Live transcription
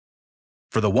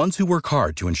For the ones who work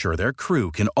hard to ensure their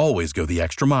crew can always go the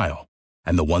extra mile,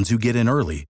 and the ones who get in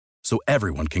early so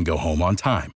everyone can go home on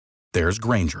time, there's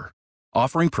Grainger,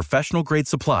 offering professional-grade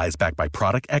supplies backed by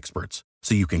product experts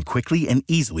so you can quickly and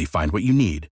easily find what you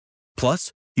need.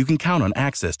 Plus, you can count on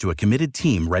access to a committed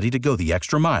team ready to go the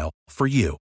extra mile for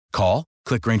you. Call,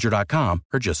 click Grainger.com,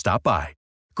 or just stop by.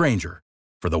 Grainger,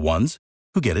 for the ones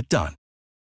who get it done.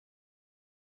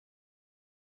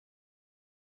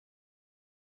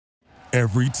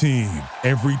 Every team,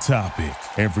 every topic,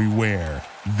 everywhere.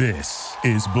 This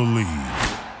is Believe.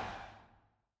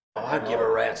 Oh, I'd give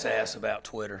a rat's ass about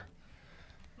Twitter.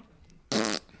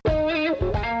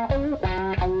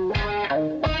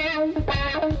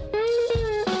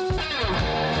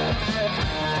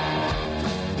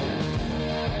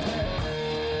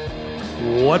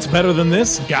 What's better than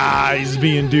this? Guys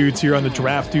being dudes here on the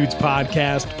Draft Dudes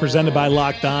podcast, presented by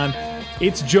Locked On.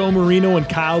 It's Joe Marino and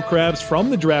Kyle Krabs from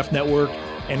the Draft Network,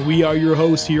 and we are your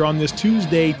hosts here on this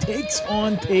Tuesday Takes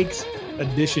on Takes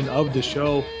edition of the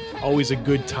show. Always a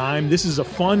good time. This is a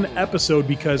fun episode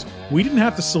because we didn't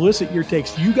have to solicit your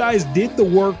takes. You guys did the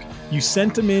work. You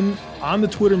sent them in on the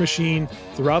Twitter machine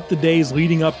throughout the days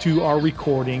leading up to our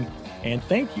recording. And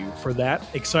thank you for that.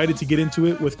 Excited to get into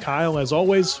it with Kyle. As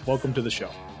always, welcome to the show.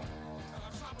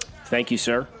 Thank you,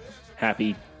 sir.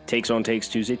 Happy Takes on Takes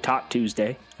Tuesday, Tot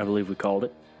Tuesday, I believe we called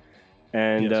it.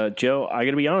 And yes. Joe, I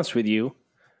got to be honest with you.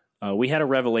 We had a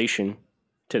revelation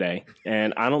today,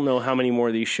 and I don't know how many more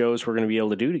of these shows we're going to be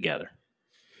able to do together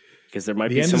because there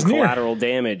might be some collateral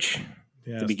damage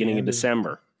at the beginning of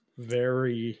December.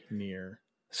 Very near.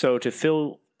 So to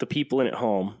fill the people in at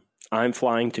home, I'm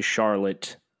flying to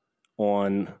Charlotte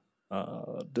on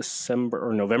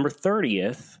November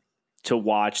 30th to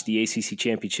watch the ACC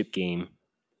championship game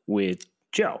with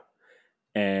Joe.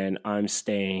 And I'm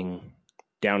staying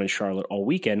down in Charlotte all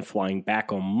weekend, flying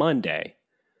back on Monday.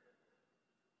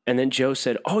 And then Joe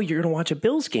said, "Oh, you're going to watch a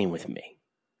Bills game with me."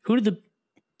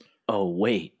 Oh,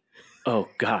 wait. Oh,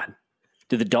 God.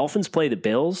 Did the Dolphins play the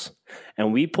Bills?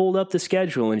 And we pulled up the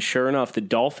schedule, and sure enough, the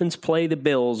Dolphins play the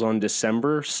Bills on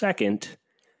December 2nd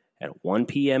at 1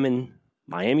 p.m. in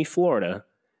Miami, Florida,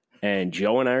 and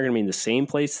Joe and I are going to be in the same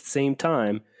place at the same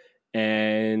time,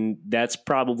 and that's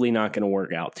probably not going to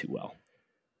work out too well.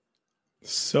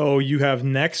 So you have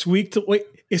next week to wait.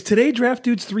 Is today Draft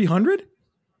Dudes 300?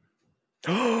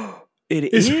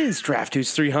 It is Draft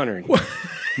Dudes 300.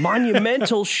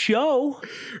 Monumental show.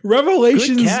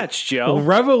 Revelations. Good catch, Joe.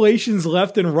 Revelations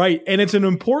left and right, and it's an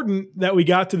important that we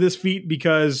got to this feat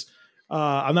because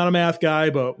I'm not a math guy,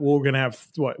 but we're going to have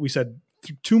what we said.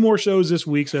 2 more shows this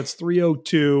week, so that's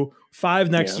 302,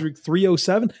 5 next week,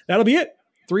 307. That'll be it.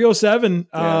 307.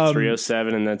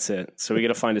 307, and that's it. So we got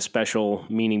to find a special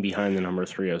meaning behind the number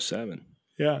 307.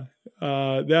 Yeah.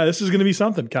 This is going to be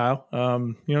something, Kyle.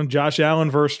 Josh Allen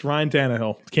versus Ryan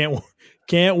Tannehill.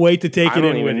 Can't wait to take it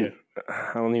in with you.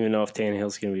 I don't even know if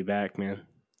Tannehill's going to be back, man.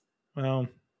 Well,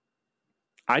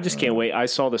 I just can't wait. I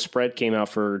saw the spread came out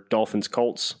for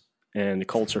Dolphins-Colts, and the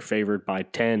Colts are favored by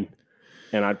 10.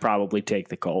 And I'd probably take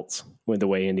the Colts with the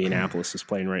way Indianapolis is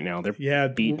playing right now. They're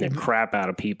beating the crap out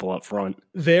of people up front.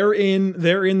 They're in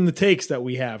the takes that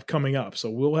we have coming up. So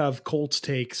we'll have Colts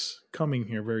takes coming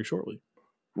here very shortly.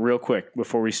 Real quick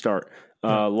before we start,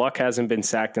 Luck hasn't been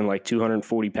sacked in like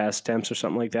 240 pass attempts or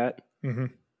something like that. Mm-hmm.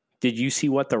 Did you see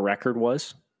what the record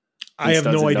was? I have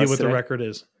no idea what the record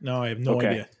is. No, I have no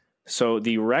idea. So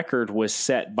the record was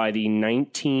set by the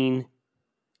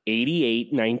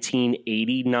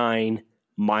 1988-1989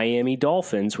 Miami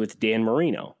Dolphins with Dan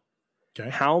Marino. Okay.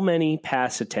 How many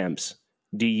pass attempts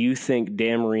do you think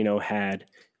Dan Marino had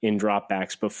in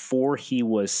dropbacks before he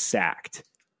was sacked?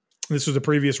 This was the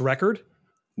previous record?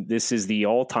 This is the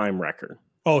all-time record.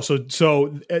 Oh, so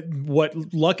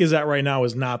what Luck is at right now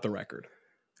is not the record.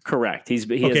 Correct. He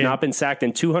has not been sacked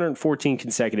in 214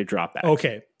 consecutive dropbacks.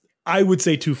 Okay. I would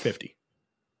say 250.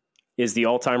 Is the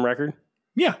all-time record?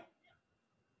 Yeah.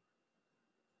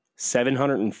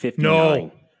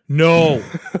 759. No.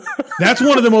 That's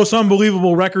one of the most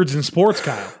unbelievable records in sports,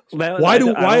 Kyle.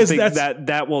 Why is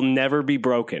that will never be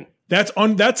broken? That's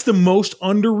the most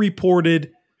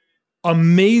underreported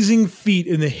amazing feat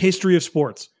in the history of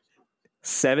sports.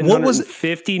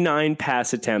 759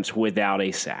 pass attempts without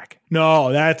a sack.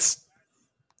 No, that's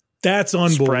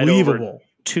unbelievable. Spread over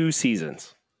 2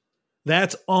 seasons.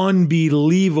 That's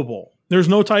unbelievable. There's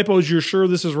no typos. You're sure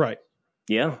this is right?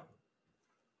 Yeah.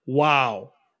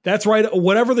 Wow. That's right.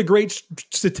 Whatever the great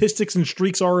statistics and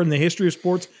streaks are in the history of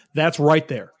sports, that's right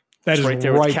there. That is right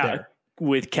there.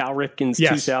 With Cal Ripken's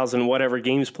 2000 whatever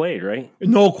games played, right?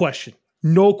 No question.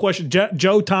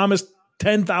 Joe Thomas,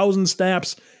 10,000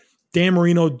 snaps. Dan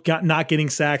Marino not getting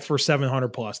sacked for 700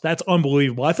 plus. That's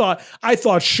unbelievable. I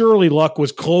thought surely Luck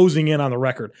was closing in on the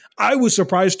record. I was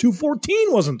surprised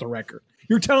 214 wasn't the record.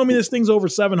 You're telling me this thing's over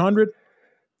 700?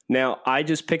 Now, I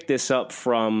just picked this up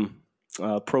from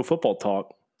Pro Football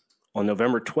Talk on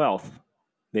November 12th.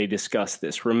 They discussed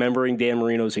this, remembering Dan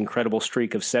Marino's incredible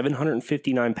streak of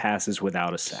 759 passes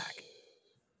without a sack.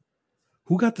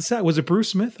 Who got the sack? Was it Bruce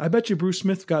Smith? I bet you Bruce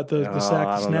Smith got the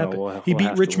sack to snap it. He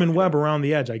beat Richmond Webb around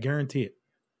the edge. I guarantee it.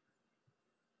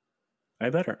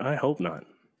 I hope not.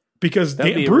 Because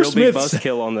that'd be Bruce a real Smith big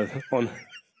buzzkill on.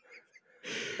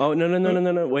 Oh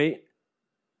no! Wait,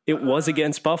 it was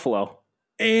against Buffalo.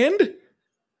 And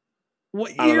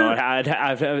what year? I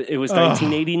don't know. It was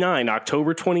 1989,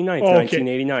 October 29th,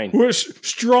 1989.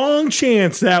 Strong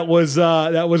chance that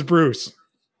was Bruce.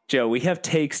 Joe, we have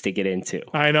takes to get into.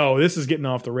 I know this is getting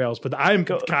off the rails, but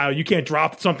Kyle. You can't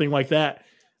drop something like that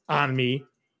on me.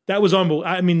 That was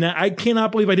unbelievable. I mean, I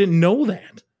cannot believe I didn't know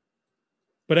that.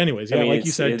 But anyways, like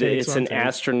you said, it's an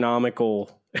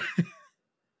astronomical.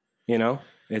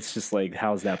 It's just like,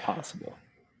 how's that possible?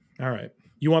 All right,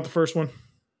 you want the first one?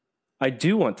 I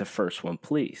do want the first one,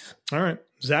 please. All right,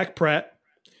 Zach Pratt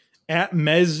at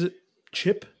Mez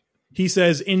Chip. He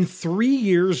says, in 3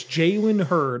 years, Jalen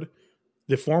Hurd,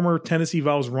 the former Tennessee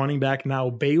Vols running back, now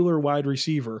Baylor wide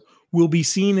receiver, will be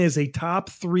seen as a top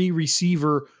 3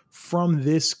 receiver from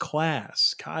this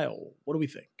class. Kyle, what do we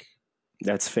think?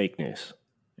 That's fake news.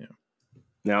 Yeah.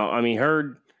 Now, I mean,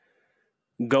 Hurd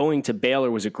going to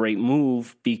Baylor was a great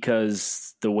move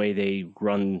because the way they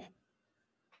run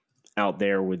out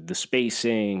there with the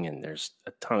spacing, and there's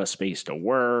a ton of space to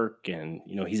work, and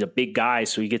he's a big guy,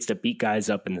 so he gets to beat guys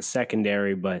up in the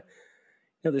secondary. But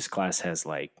this class has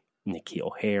like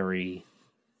N'Keal Harry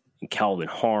and Calvin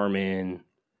Harmon,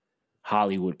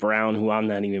 Hollywood Brown, who I'm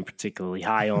not even particularly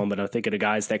high on, but I think of the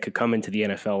guys that could come into the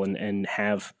NFL and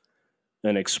have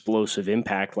an explosive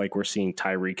impact, like we're seeing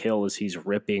Tyreek Hill as he's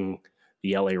ripping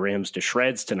the LA Rams to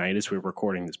shreds tonight as we're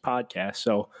recording this podcast.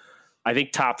 So I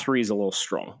think top 3 is a little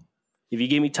strong. If you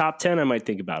gave me top 10, I might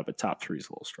think about it, but top 3 is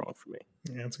a little strong for me.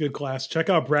 Yeah, it's a good class. Check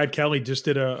out Brad Kelly just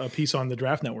did a piece on the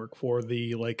Draft Network for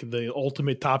the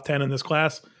ultimate top 10 in this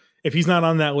class. If he's not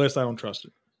on that list, I don't trust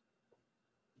it.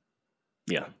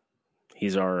 Yeah,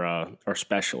 he's our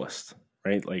specialist,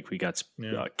 right? Like we got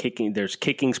kicking. There's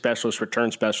kicking specialist,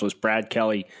 return specialist. Brad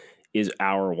Kelly is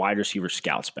our wide receiver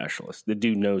scout specialist. The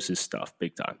dude knows his stuff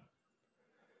big time.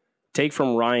 Take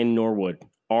from Ryan Norwood,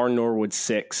 R. Norwood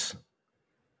 6.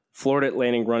 Florida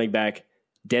Atlantic running back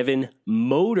Devin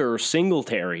Motor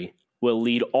Singletary will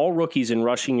lead all rookies in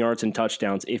rushing yards and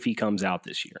touchdowns if he comes out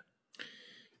this year.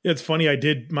 It's funny. I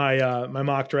did my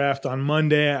mock draft on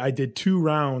Monday. I did 2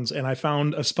 rounds, and I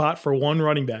found a spot for one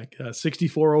running back,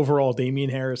 64 overall, Damian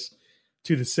Harris,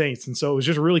 to the Saints. And so it was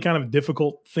just really kind of a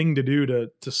difficult thing to do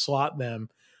to slot them.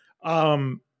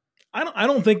 I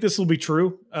don't think this will be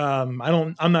true. I'm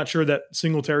not sure that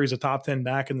Singletary is a top 10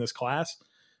 back in this class.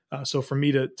 So for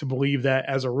me to believe that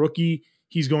as a rookie,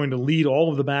 he's going to lead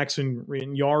all of the backs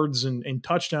in yards and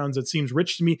touchdowns, that seems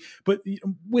rich to me. But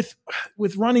with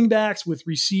running backs, with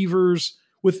receivers,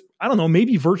 with, I don't know,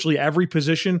 maybe virtually every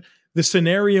position, the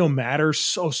scenario matters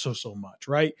so much,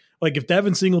 right? Like if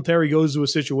Devin Singletary goes to a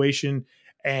situation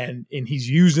and he's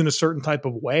used in a certain type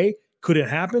of way, could it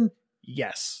happen?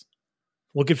 Yes.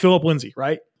 Look at Phillip Lindsay,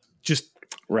 right? Just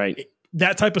right.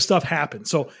 That type of stuff happens.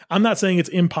 So I'm not saying it's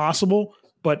impossible,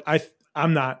 but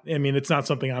I'm not. I mean, it's not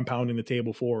something I'm pounding the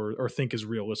table for or think is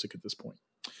realistic at this point.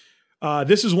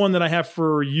 This is one that I have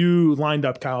for you lined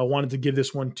up, Kyle. I wanted to give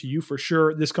this one to you for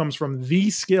sure. This comes from The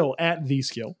Skill at The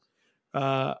Skill.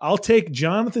 I'll take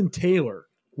Jonathan Taylor,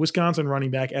 Wisconsin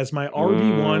running back, as my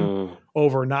RB1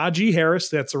 over Najee Harris,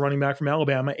 that's a running back from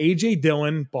Alabama, A.J.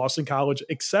 Dillon, Boston College,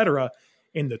 etc.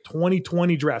 in the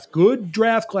 2020 draft. Good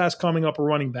draft class coming up for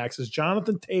running backs. Is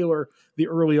Jonathan Taylor the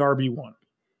early RB1?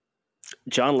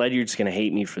 John Ledyard's going to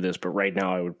hate me for this, but right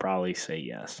now I would probably say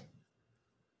yes.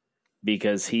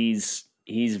 Because he's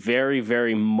very,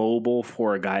 very mobile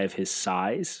for a guy of his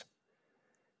size.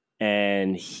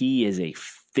 And he is a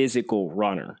physical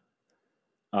runner.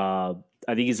 I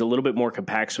think he's a little bit more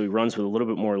compact, so he runs with a little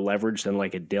bit more leverage than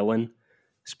like a Dillon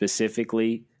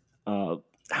specifically. How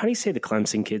do you say the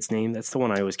Clemson kid's name? That's the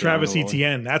one I always get. Travis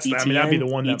Etienne. That'd be the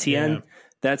one. Etienne.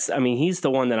 Yeah. He's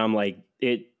the one that I'm like,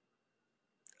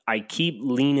 I keep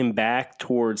leaning back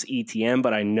towards Etienne,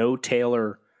 but I know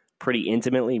Taylor pretty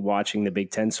intimately watching the Big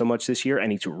Ten so much this year,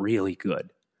 and he's really good.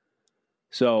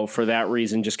 So for that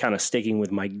reason, just kind of sticking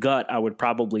with my gut, I would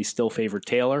probably still favor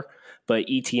Taylor, but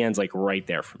Etienne's like right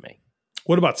there for me.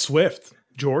 What about Swift,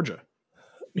 Georgia?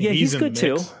 He's good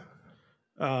too.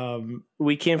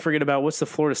 We can't forget about what's the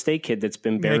Florida State kid that's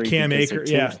been buried. Cam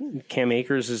Akers. Yeah, Cam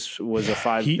Akers was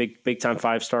a big time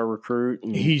 5-star recruit,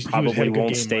 and he probably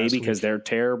won't stay because they're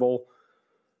terrible.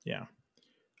 Yeah.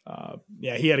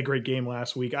 He had a great game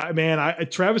last week.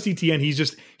 Travis Etienne,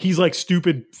 he's like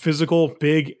stupid physical,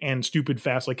 big, and stupid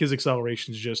fast. Like his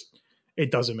acceleration is it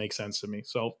doesn't make sense to me.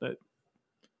 So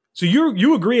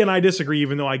you agree and I disagree,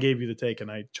 even though I gave you the take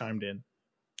and I chimed in.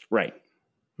 Right.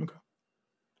 Okay.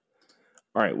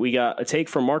 All right, we got a take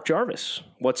from Mark Jarvis.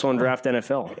 What's on Draft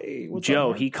NFL? Hey,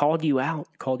 Joe, he called you out.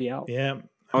 Yeah.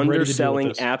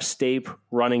 Underselling App State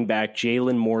running back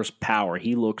Jalen Moore's power.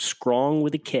 He looks strong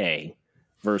with a K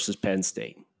versus Penn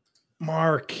State.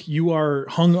 Mark, you are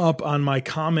hung up on my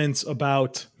comments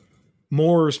about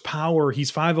Moore's power.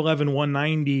 He's 5'11",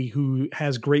 190, who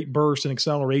has great burst and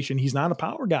acceleration. He's not a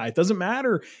power guy. It doesn't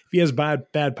matter if he has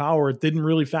bad power. It didn't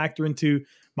really factor into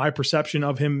my perception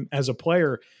of him as a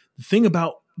player. The thing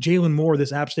about Jalen Moore,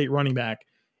 this App State running back,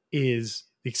 is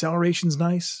the acceleration's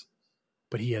nice,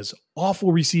 but he has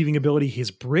awful receiving ability. He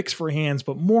has bricks for hands,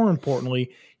 but more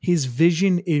importantly, his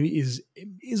vision is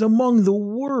among the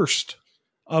worst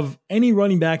of any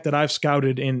running back that I've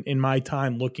scouted in my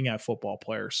time looking at football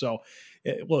players. So,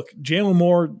 look, Jalen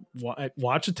Moore,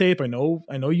 watch the tape. I know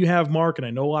you have, Mark, and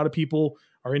I know a lot of people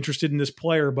are interested in this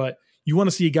player, but you want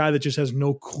to see a guy that just has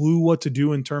no clue what to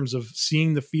do in terms of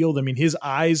seeing the field. I mean, his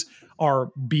eyes are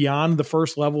beyond the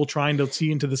first level, trying to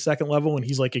see into the second level, and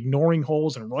he's like ignoring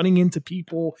holes and running into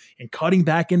people and cutting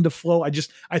back into flow. I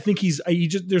think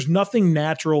there's nothing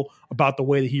natural about the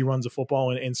way that he runs a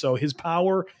football, and so his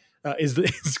power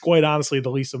is quite honestly the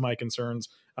least of my concerns,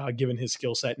 given his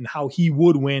skill set and how he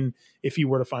would win if he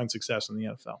were to find success in the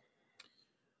NFL.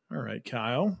 All right,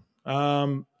 Kyle.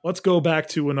 Let's go back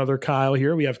to another Kyle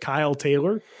here. We have Kyle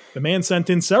Taylor. The man sent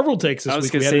in several takes this week. I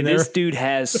was going to say, this dude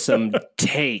has some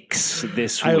takes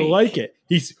this week. I like it.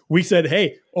 We said,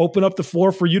 hey, open up the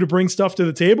floor for you to bring stuff to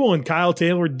the table, and Kyle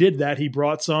Taylor did that. He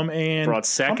brought some and brought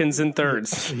seconds and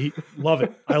thirds. Love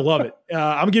it. I love it.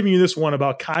 I'm giving you this one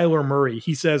about Kyler Murray.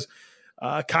 He says,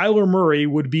 Kyler Murray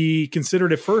would be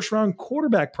considered a first-round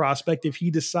quarterback prospect if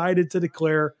he decided to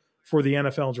declare for the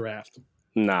NFL draft.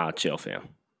 Nah, chill, fam.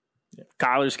 Yeah.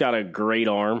 Kyler's got a great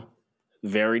arm,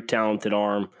 very talented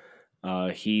arm.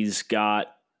 He's got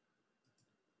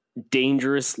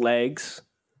dangerous legs,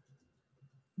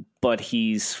 but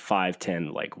he's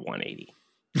 5'10", like 180,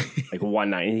 like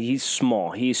 190. He's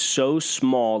small. He's so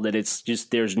small that it's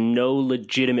just there's no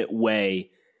legitimate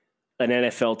way an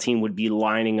NFL team would be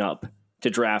lining up to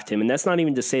draft him. And that's not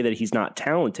even to say that he's not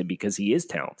talented, because he is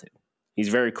talented. He's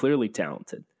very clearly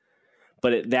talented.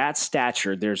 But at that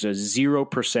stature, there's a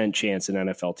 0% chance an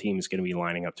NFL team is going to be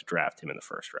lining up to draft him in the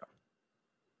first round.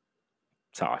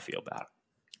 That's how I feel about it.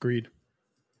 Agreed.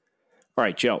 All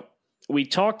right, Joe. We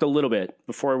talked a little bit,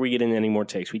 before we get into any more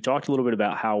takes, we talked a little bit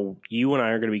about how you and I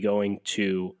are going to be going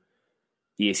to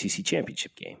the ACC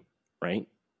championship game, right?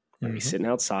 We're going to be sitting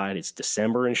outside. It's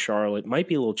December in Charlotte. Might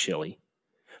be a little chilly.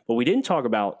 But we didn't talk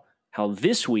about how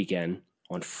this weekend,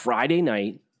 on Friday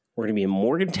night, we're going to be in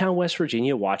Morgantown, West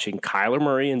Virginia, watching Kyler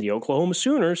Murray and the Oklahoma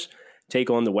Sooners take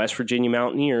on the West Virginia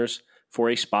Mountaineers for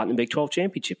a spot in the Big 12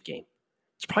 championship game.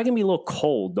 It's probably going to be a little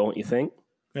cold, don't you think?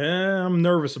 I'm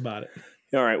nervous about it.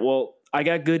 All right, well, I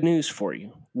got good news for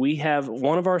you. We have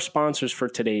one of our sponsors for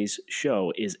today's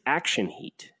show is Action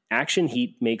Heat. Action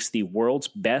Heat makes the world's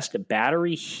best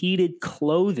battery-heated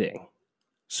clothing.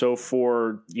 So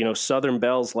for, Southern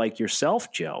belles like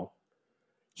yourself, Joe,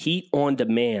 heat on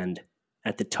demand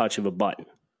at the touch of a button.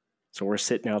 So we're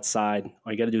sitting outside.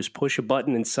 All you got to do is push a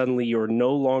button, and suddenly you're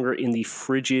no longer in the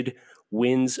frigid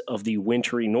winds of the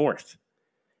wintry north.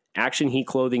 Action Heat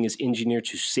clothing is engineered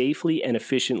to safely and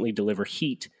efficiently deliver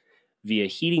heat via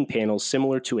heating panels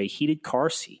similar to a heated car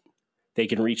seat. They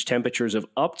can reach temperatures of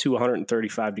up to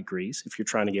 135 degrees if you're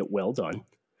trying to get well done,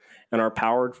 and are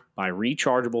powered by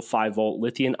rechargeable 5-volt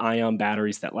lithium-ion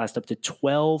batteries that last up to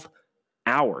 12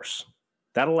 hours.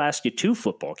 That'll last you 2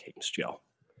 football games, Joe.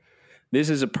 This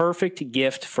is a perfect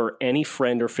gift for any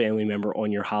friend or family member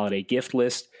on your holiday gift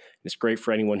list. It's great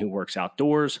for anyone who works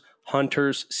outdoors,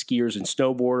 hunters, skiers, and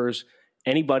snowboarders,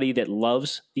 anybody that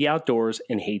loves the outdoors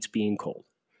and hates being cold.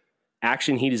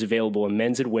 Action Heat is available in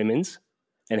men's and women's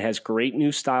and has great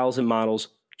new styles and models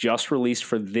just released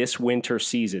for this winter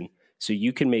season, so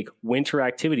you can make winter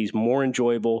activities more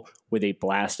enjoyable with a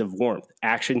blast of warmth.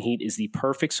 Action Heat is the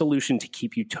perfect solution to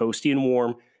keep you toasty and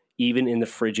warm, even in the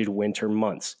frigid winter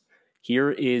months.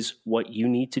 Here is what you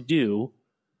need to do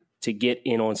to get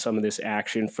in on some of this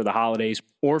action for the holidays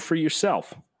or for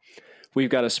yourself. We've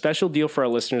got a special deal for our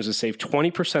listeners to save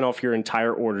 20% off your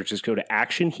entire order. Just go to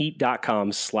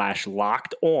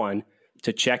actionheat.com/lockedon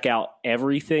to check out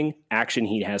everything Action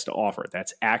Heat has to offer.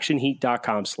 That's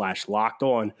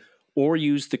actionheat.com/lockedon, or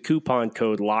use the coupon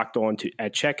code LOCKEDON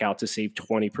at checkout to save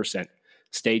 20%.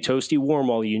 Stay toasty warm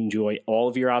while you enjoy all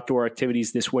of your outdoor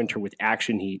activities this winter with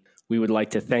Action Heat. We would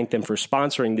like to thank them for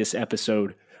sponsoring this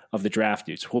episode of the Draft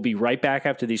Dudes. We'll be right back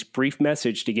after this brief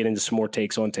message to get into some more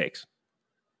takes on takes.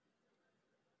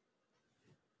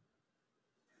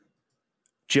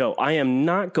 Joe, I am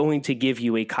not going to give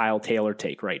you a Kyle Taylor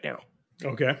take right now.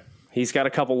 Okay. He's got a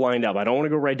couple lined up. I don't want to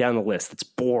go right down the list. It's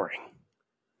boring.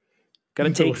 Got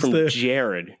to take from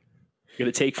Jared. Got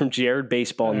to take from Jared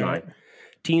Baseball 9.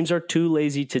 Teams are too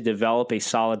lazy to develop a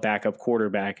solid backup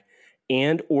quarterback,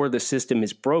 and or the system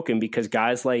is broken because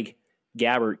guys like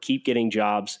Gabbert keep getting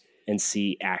jobs and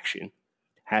see action.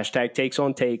 Hashtag takes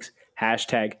on takes.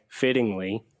 Hashtag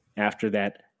fittingly, after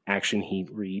that Action Heat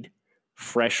read,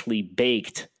 freshly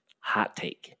baked hot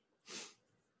take.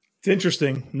 It's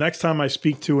interesting. Next time I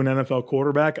speak to an NFL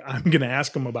quarterback, I'm going to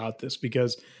ask him about this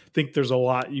because I think there's a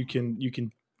lot you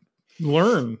can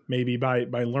learn maybe by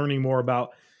learning more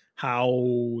about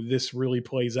how this really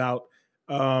plays out.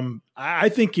 I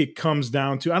think it comes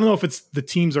down to, I don't know if it's the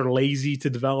teams are lazy to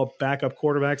develop backup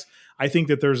quarterbacks. I think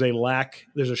that there's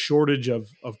a shortage of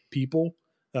people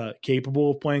capable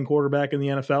of playing quarterback in the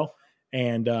NFL.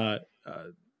 And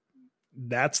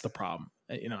that's the problem.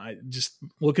 I just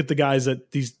look at the guys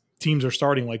that these teams are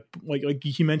starting, like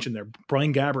he mentioned there,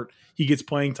 Brian Gabbert, he gets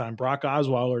playing time. Brock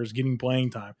Osweiler is getting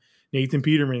playing time. Nathan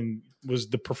Peterman was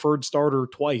the preferred starter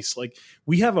twice. Like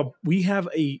we have a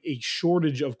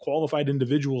shortage of qualified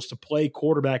individuals to play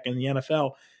quarterback in the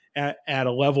NFL at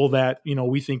a level that,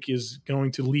 we think is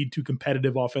going to lead to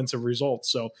competitive offensive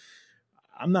results. So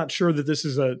I'm not sure that this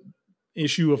is a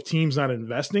issue of teams not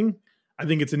investing. I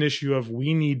think it's an issue of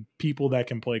we need people that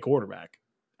can play quarterback.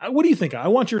 What do you think? I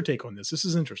want your take on this. This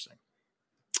is interesting.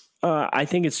 I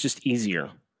think it's just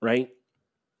easier, right?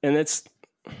 And that's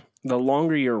the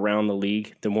longer you're around the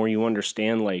league, the more you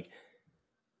understand, like,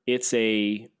 it's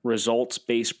a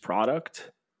results-based product,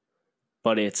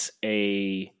 but it's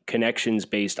a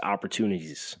connections-based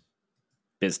opportunities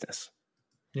business.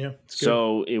 Yeah.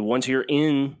 So once you're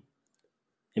in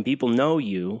and people know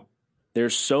you,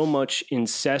 there's so much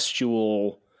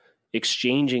incestual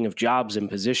exchanging of jobs and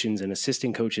positions and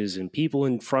assistant coaches and people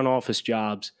in front office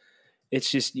jobs. It's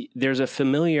just, there's a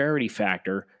familiarity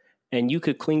factor, and you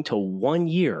could cling to 1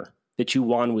 year that you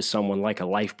won with someone like a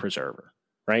life preserver,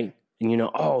 right?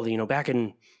 And back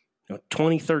in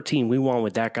 2013, we won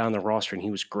with that guy on the roster and he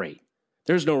was great.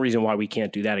 There's no reason why we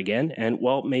can't do that again. And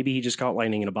well, maybe he just got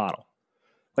lightning in a bottle.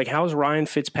 Like, how's Ryan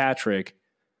Fitzpatrick,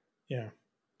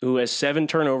 who has 7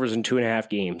 turnovers in 2.5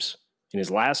 games, in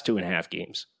his last 2.5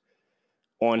 games,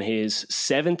 on his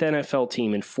 7th NFL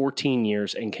team in 14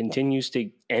 years and continues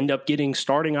to end up getting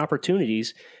starting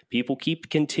opportunities? People keep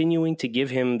continuing to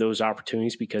give him those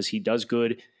opportunities because he does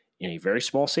good in a very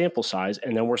small sample size,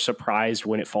 and then we're surprised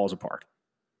when it falls apart.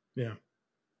 Yeah.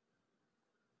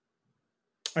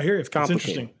 I hear you. It's complicated.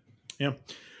 Interesting. Yeah.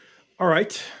 All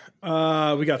right.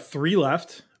 We got 3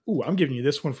 left. Ooh, I'm giving you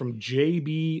this one from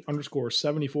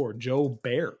JB_74, Joe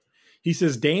Bear. He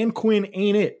says, Dan Quinn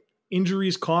ain't it.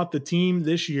 Injuries caught the team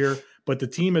this year, but the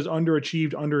team has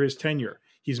underachieved under his tenure.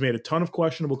 He's made a ton of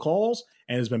questionable calls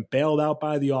and has been bailed out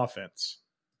by the offense.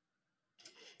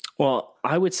 Well,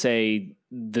 I would say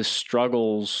the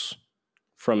struggles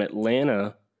from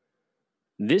Atlanta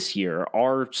this year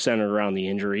are centered around the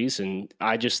injuries, and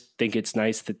I just think it's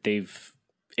nice that they've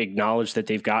acknowledged that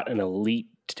they've got an elite,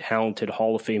 talented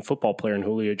Hall of Fame football player in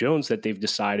Julio Jones that they've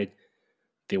decided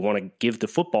they want to give the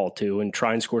football to and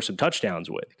try and score some touchdowns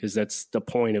with, because that's the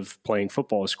point of playing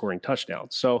football, is scoring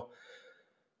touchdowns. So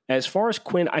as far as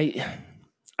Quinn, I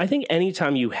think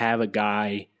anytime you have a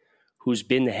guy who's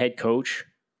been the head coach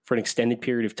for an extended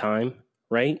period of time,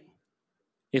 right?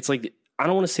 It's like, I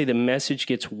don't want to say the message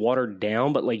gets watered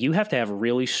down, but like, you have to have a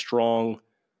really strong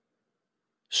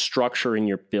structure in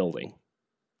your building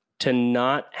to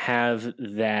not have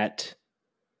that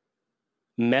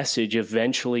message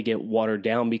eventually get watered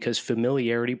down, because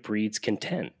familiarity breeds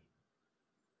contempt.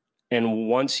 And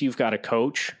once you've got a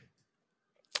coach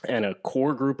and a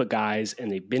core group of guys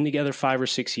and they've been together 5 or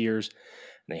 6 years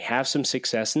and they have some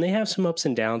success, and they have some ups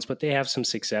and downs, but they have some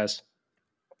success,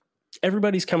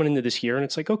 everybody's coming into this year and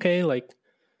it's like, okay, like,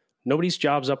 nobody's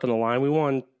job's up on the line. We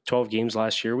won 12 games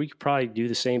last year. We could probably do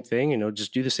the same thing,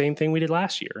 just do the same thing we did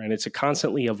last year. And it's a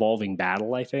constantly evolving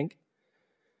battle, I think.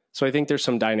 So I think there's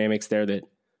some dynamics there that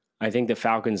I think the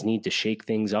Falcons need to shake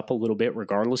things up a little bit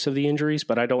regardless of the injuries,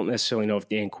 but I don't necessarily know if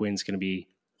Dan Quinn's going to be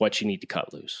what you need to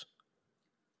cut loose.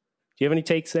 Do you have any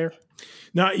takes there?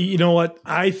 No, you know what?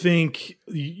 I think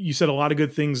you said a lot of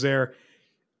good things there.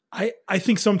 I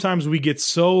think sometimes we get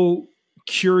so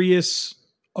curious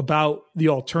about the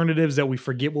alternatives that we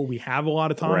forget what we have a lot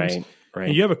of times. Right.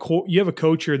 And you have a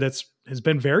coach here has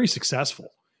been very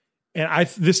successful. And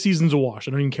this season's a wash.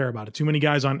 I don't even care about it. Too many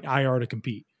guys on IR to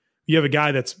compete. You have a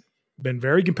guy that's been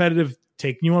very competitive,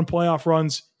 taking you on playoff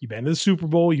runs. You've been to the Super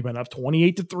Bowl. You've been up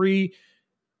 28-3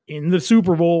 in the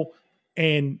Super Bowl.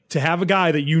 And to have a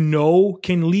guy that you know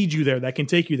can lead you there, that can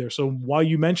take you there. So while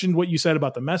you mentioned what you said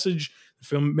about the message, the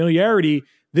familiarity,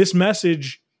 this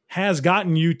message has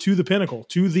gotten you to the pinnacle,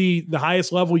 to the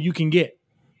highest level you can get.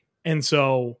 And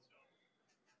so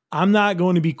I'm not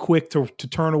going to be quick to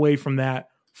turn away from that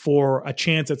for a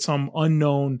chance at some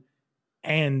unknown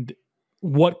and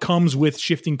what comes with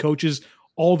shifting coaches,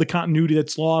 all the continuity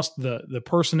that's lost, the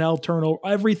personnel turnover,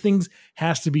 everything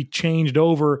has to be changed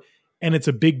over. And it's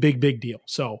a big, big, big deal.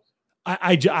 So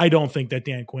I don't think that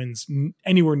Dan Quinn's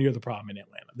anywhere near the problem in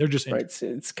Atlanta. They're just right.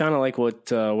 It's kind of like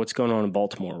what's going on in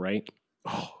Baltimore, right?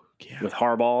 Oh, yeah. With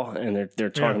Harbaugh, and they're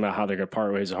talking about how they're going to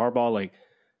part ways with Harbaugh. Like,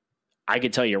 I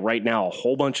could tell you right now, a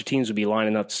whole bunch of teams would be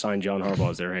lining up to sign John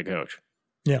Harbaugh as their head coach.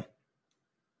 Yeah,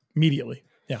 immediately.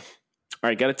 Yeah. All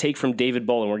right, got to take from David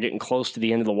Bolin. We're getting close to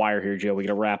the end of the wire here, Joe. We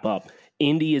got to wrap up.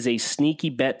 Indy is a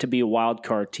sneaky bet to be a wild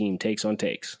card team. Takes on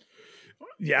takes.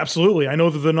 Yeah, absolutely. I know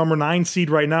they're the number 9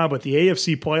 seed right now, but the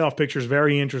AFC playoff picture is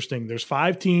very interesting. There's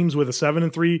 5 teams with a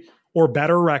 7-3 or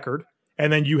better record,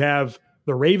 and then you have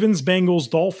the Ravens, Bengals,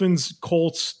 Dolphins,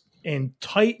 Colts, and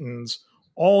Titans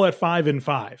all at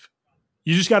 5-5.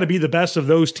 You just got to be the best of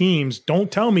those teams.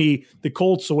 Don't tell me the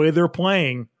Colts, the way they're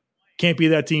playing, can't be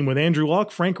that team with Andrew Luck,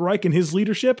 Frank Reich, and his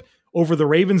leadership over the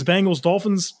Ravens, Bengals,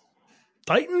 Dolphins,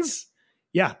 Titans.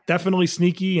 Yeah, definitely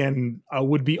sneaky, and I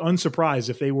would be unsurprised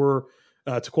if they were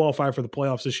to qualify for the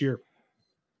playoffs this year.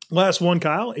 Last one,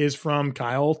 Kyle, is from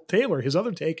Kyle Taylor. His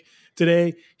other take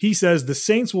today, he says the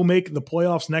Saints will make the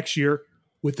playoffs next year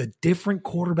with a different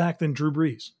quarterback than Drew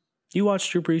Brees. You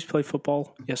watched Drew Brees play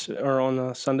football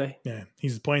on Sunday? Yeah,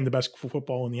 he's playing the best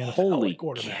football in the NFL. Holy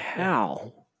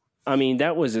cow. I mean,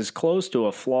 that was as close to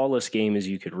a flawless game as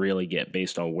you could really get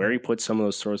based on where he put some of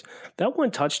those throws. That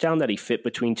one touchdown that he fit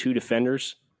between 2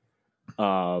 defenders,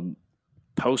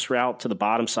 post route to the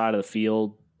bottom side of the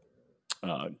field,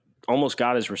 almost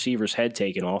got his receiver's head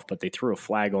taken off, but they threw a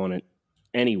flag on it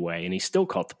anyway, and he still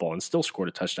caught the ball and still scored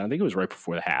a touchdown. I think it was right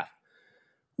before the half.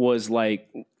 Was like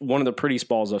one of the prettiest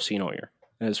balls I've seen all year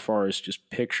as far as just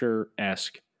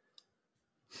picture-esque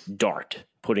dart,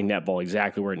 putting that ball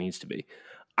exactly where it needs to be.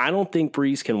 I don't think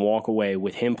Brees can walk away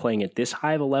with him playing at this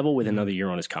high of a level with another year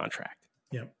on his contract.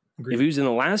 Yeah, agreed. If he was in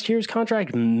the last year's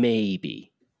contract,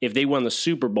 maybe. If they won the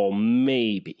Super Bowl,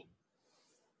 maybe.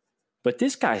 But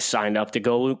this guy signed up to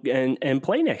go and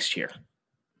play next year.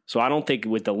 So I don't think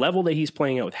with the level that he's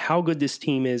playing at, with how good this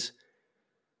team is,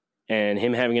 and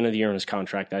him having another year on his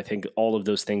contract, I think all of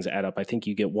those things add up. I think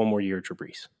you get one more year of Drew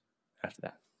Brees after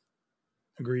that.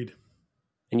 Agreed.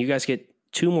 And you guys get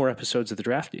 2 more episodes of the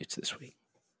Draft Dudes this week.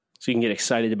 So you can get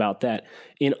excited about that.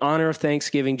 In honor of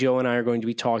Thanksgiving, Joe and I are going to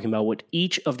be talking about what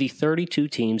each of the 32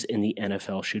 teams in the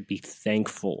NFL should be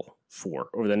thankful for.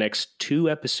 Over the next 2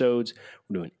 episodes,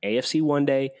 we're doing AFC one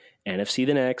day, NFC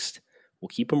the next. We'll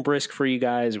keep them brisk for you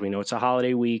guys. We know it's a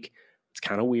holiday week. It's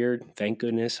kind of weird. Thank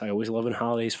goodness. I always love when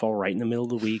holidays fall right in the middle of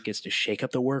the week. It's to shake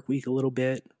up the work week a little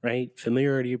bit, right?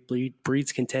 Familiarity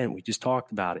breeds content. We just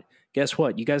talked about it. Guess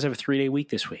what? You guys have a 3-day week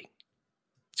this week.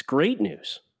 It's great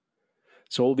news.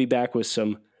 So we'll be back with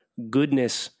some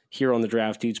goodness here on the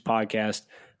Draft Dudes podcast.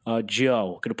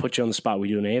 Joe, going to put you on the spot. We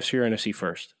do an AFC or NFC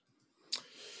first?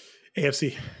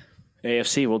 AFC.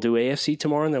 AFC. We'll do AFC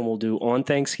tomorrow, and then we'll do on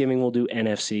Thanksgiving, we'll do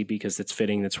NFC because it's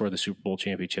fitting. That's where the Super Bowl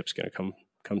championship's going to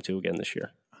come to again this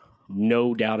year.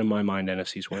 No doubt in my mind,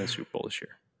 NFC's winning the Super Bowl this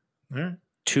year. All right.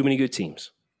 Too many good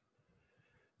teams.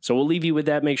 So we'll leave you with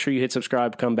that. Make sure you hit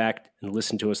subscribe, come back, and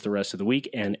listen to us the rest of the week.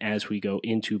 And as we go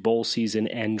into bowl season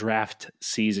and draft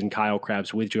season, Kyle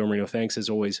Krabs with Joe Marino. Thanks, as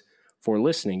always, for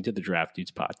listening to the Draft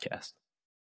Dudes podcast.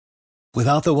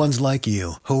 Without the ones like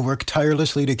you, who work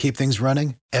tirelessly to keep things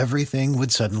running, everything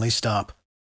would suddenly stop.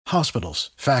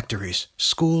 Hospitals, factories,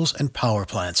 schools, and power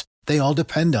plants, they all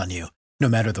depend on you. No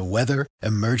matter the weather,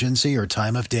 emergency, or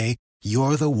time of day,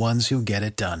 you're the ones who get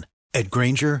it done. At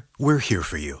Grainger, we're here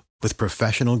for you with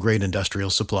professional-grade industrial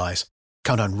supplies.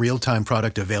 Count on real-time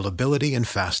product availability and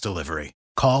fast delivery.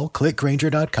 Call,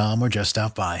 clickgrainger.com, or just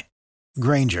stop by.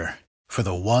 Grainger, for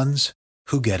the ones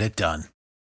who get it done.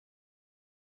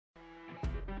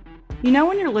 You know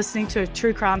when you're listening to a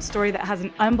true crime story that has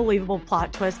an unbelievable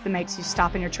plot twist that makes you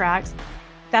stop in your tracks?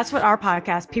 That's what our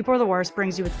podcast, People Are the Worst,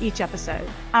 brings you with each episode.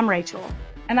 I'm Rachel.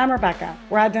 And I'm Rebecca.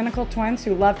 We're identical twins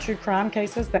who love true crime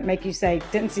cases that make you say,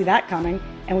 didn't see that coming,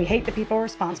 and we hate the people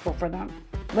responsible for them.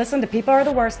 Listen to People Are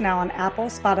the Worst now on Apple,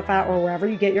 Spotify, or wherever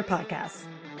you get your podcasts.